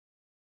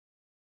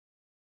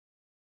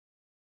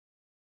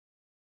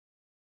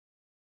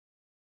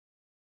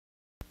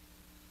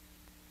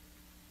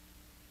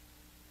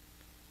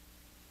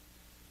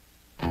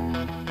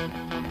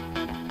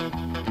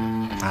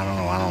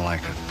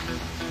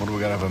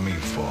have a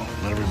meeting for.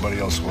 Let everybody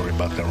else worry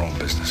about their own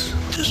business.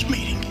 This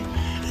meeting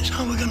is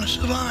how we're gonna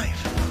survive.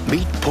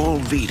 Meet Paul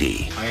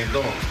Vitti. How you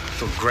doing?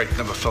 Feel great.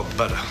 Never felt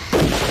better.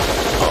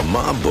 A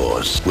mob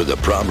boss with a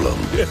problem.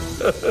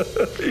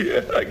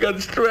 Yeah, I got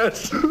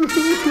stress.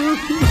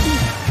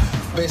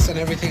 Based on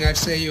everything I've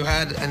said, you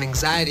had an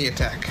anxiety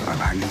attack.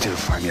 I need you to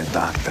find me a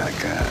doctor,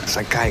 like a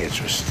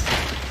psychiatrist.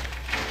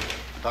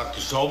 Dr.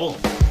 Sobel?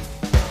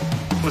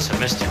 Listen,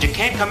 mister, you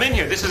can't come in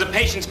here. This is a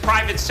patient's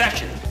private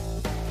session.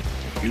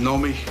 You know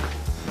me?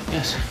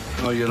 Yes.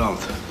 No, you don't.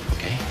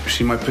 Okay. You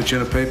see my picture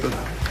in the paper?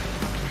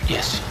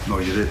 Yes. No,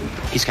 you didn't.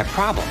 He's got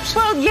problems.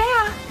 Well,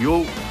 yeah.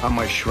 You are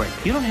my shrink.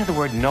 You don't hear the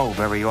word no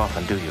very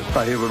often, do you?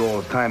 I hear it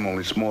all the time,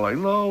 only it's more like,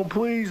 no,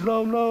 please,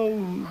 no,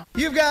 no.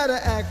 You've got an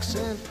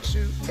accent to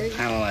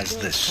Analyze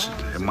this.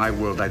 In my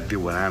world, I deal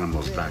with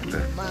animals,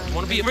 doctor.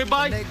 Want to be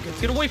everybody?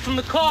 Get away from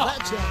the car.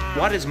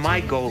 What is my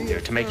goal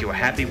here? To make you a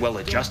happy,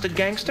 well-adjusted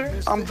gangster?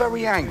 I'm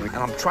very angry, and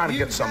I'm trying to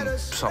get some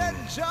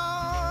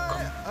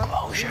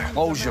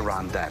closure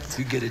on that.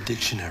 You get a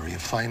dictionary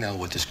and find out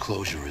what this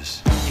closure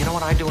is. You know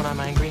what I do when I'm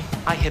angry?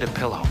 I hit a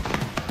pillow.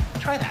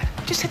 Try that.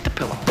 Just hit the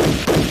pillow.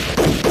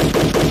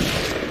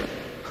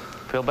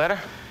 Feel better?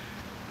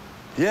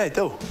 Yeah, I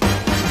do.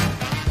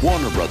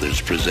 Warner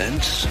Brothers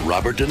presents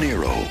Robert De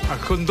Niro. I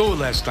couldn't do it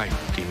last night.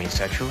 Do you mean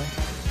sexually?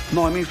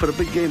 No, I mean for the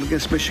big game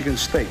against Michigan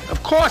State.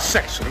 Of course,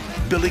 sexually.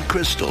 Billy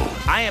Crystal.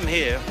 I am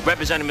here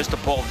representing Mr.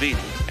 Paul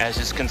Vitti as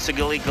his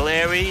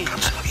consigliere.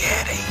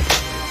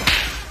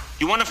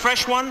 You want a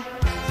fresh one?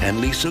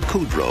 And Lisa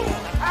Kudrow.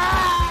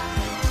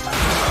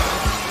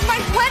 My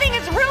wedding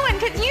is ruined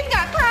because you've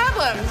got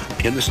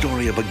problems. In the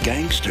story of a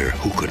gangster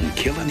who couldn't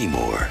kill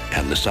anymore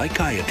and the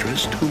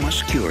psychiatrist who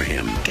must cure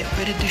him. Get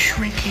rid of the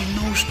shrink. He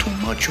knows too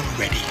much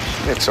already.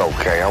 It's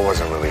okay. I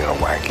wasn't really gonna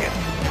whack it.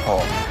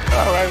 Oh,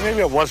 all right,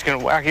 maybe I was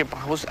gonna whack it, but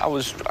I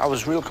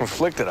was real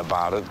conflicted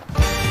about it.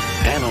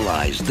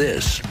 Analyze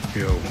This.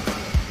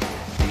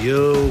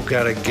 You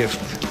got a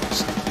gift.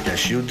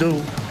 Yes, you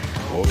do.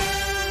 Oh,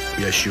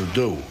 yes, you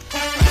do.